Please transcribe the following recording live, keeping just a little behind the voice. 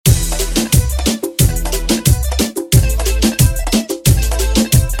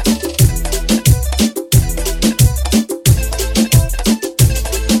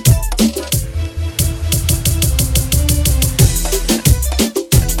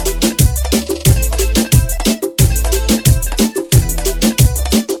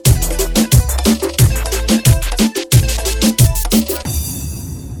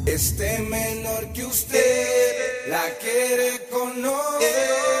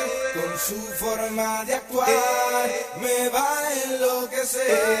Su forma de actuar me va a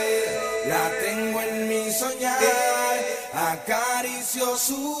enloquecer. La tengo en mi soñar, acaricio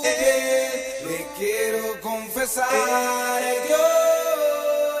su piel. Le quiero confesar que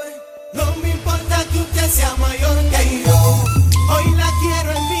hoy no me importa que usted sea mayor que yo. Hoy la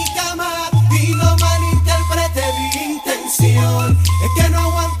quiero en mi cama y no malinterprete mi intención. Es que no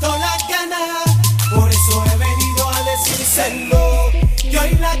aguanto las ganas, por eso he venido a decírselo. Que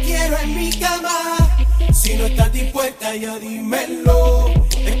hoy la quiero en mi cama. Si no estás dispuesta ya dímelo.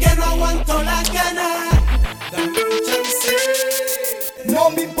 Es que no aguanto las ganas. Dame un chance. No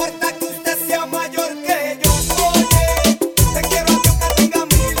me importa que usted sea mayor que yo. Oye, te quiero yo que tenga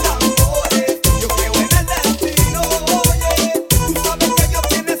mil amores. Yo creo en el destino. Oye, tú sabes que Dios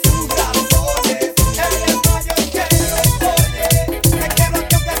tiene sus razones. Él es mayor que yo. Oye, te quiero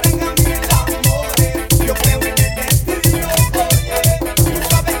yo que tenga mil amores. Yo creo en el destino. Oye, tú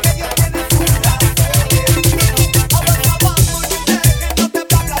sabes que Dios tiene sus razones. Avanza, vamos, yo sé que no te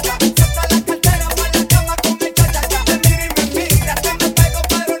va a hablar. Suelta la cartera para la cama con el cha-cha-cha. Te miro y me mira, te me pego,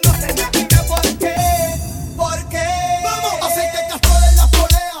 pero no sé nada. Dime por qué. ¿Por qué? Vamos. Aceite castor en la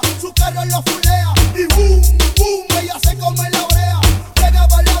polea, su carro lo fulea. Y boom, boom, ella se come la brea.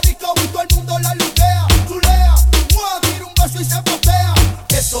 Llegaba a la disco y todo el mundo la luquea. Chulea, mueve, tira un beso y se postea.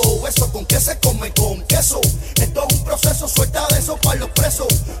 Eso con qué se come con queso. Esto es un proceso, suelta de eso para los presos.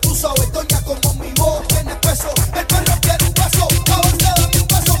 Tú sabes, doña, como mi voz tiene peso. El perro quiere un beso, avanza, dame un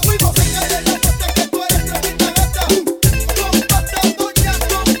beso. Fuimos, señales, la noche que tú eres tremenda gata. Compate, doña,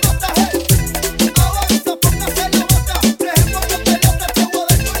 compate, hey. Avanza, póngase la bata. Dejemos los pelotas, te voy a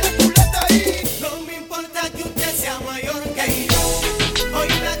dar con la culeta ahí. No me importa que usted sea mayor que yo. Hoy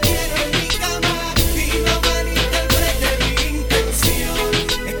la quiero en mi cama y no malinterprete mi intención.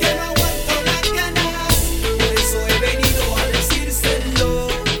 Es que no aguanto las ganas, por eso he venido a decírselo.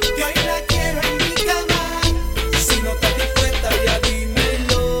 Que hoy la quiero en mi cama. Si no estás dispuesta ya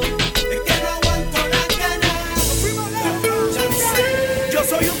dímelo. Es que no aguanto las ganas. Dame un chance. Yo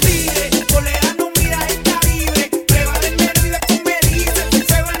soy un tigre, colera no mira el Caribe. Prueba del nervio y después me dice si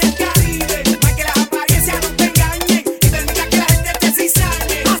se va en el Caribe. Más que las apariencias no te engañen y permita que la gente te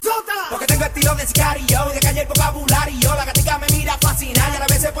cizañe. ¡Azota! Porque tengo estilo de sicario y de calle el vocabulario. La gatica me mira fascinada y a la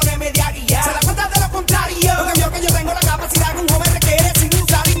vez se pone media guía. Se da cuenta de lo contrario, porque vio que yo tengo la capacidad que un joven requiere sin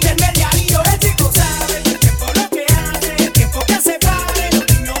usar intermediario. El chico sabe el tiempo lo que hace, el tiempo que separe los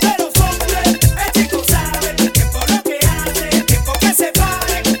niños de los hombres. El chico sabe el tiempo lo que hace, el tiempo que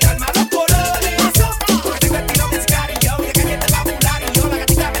separe, calma los colores. Porque tengo estilo de sicario y de calle el vocabulario. La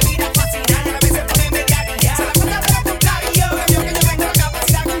gatica me mira fascinada y a la vez se pone media guía. Se da cuenta de lo contrario, porque vio que yo tengo la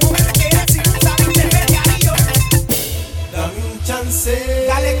capacidad que un joven requiere sin usar intermediario. Dame un chance.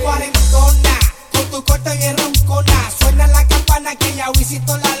 Dale cuarentona, con tu corte y roncona. Suena la campana que ya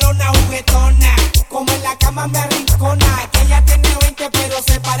visito la lona juguetona. Como en la cama me arrincona.